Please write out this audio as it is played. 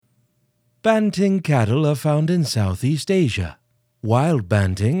Banteng cattle are found in Southeast Asia. Wild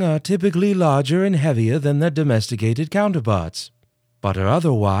Banteng are typically larger and heavier than their domesticated counterparts, but are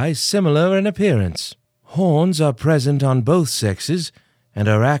otherwise similar in appearance. Horns are present on both sexes and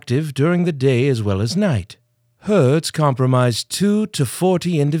are active during the day as well as night. Herds comprise 2 to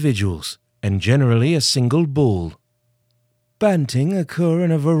 40 individuals and generally a single bull. Banteng occur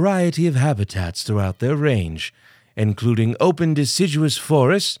in a variety of habitats throughout their range, including open deciduous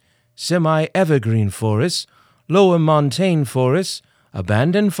forests, semi-evergreen forests, lower montane forests,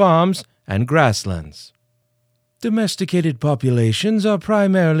 abandoned farms, and grasslands. Domesticated populations are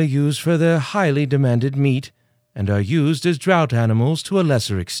primarily used for their highly demanded meat and are used as drought animals to a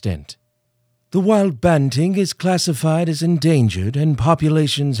lesser extent. The wild Banteng is classified as endangered, and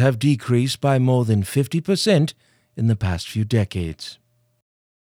populations have decreased by more than 50% in the past few decades.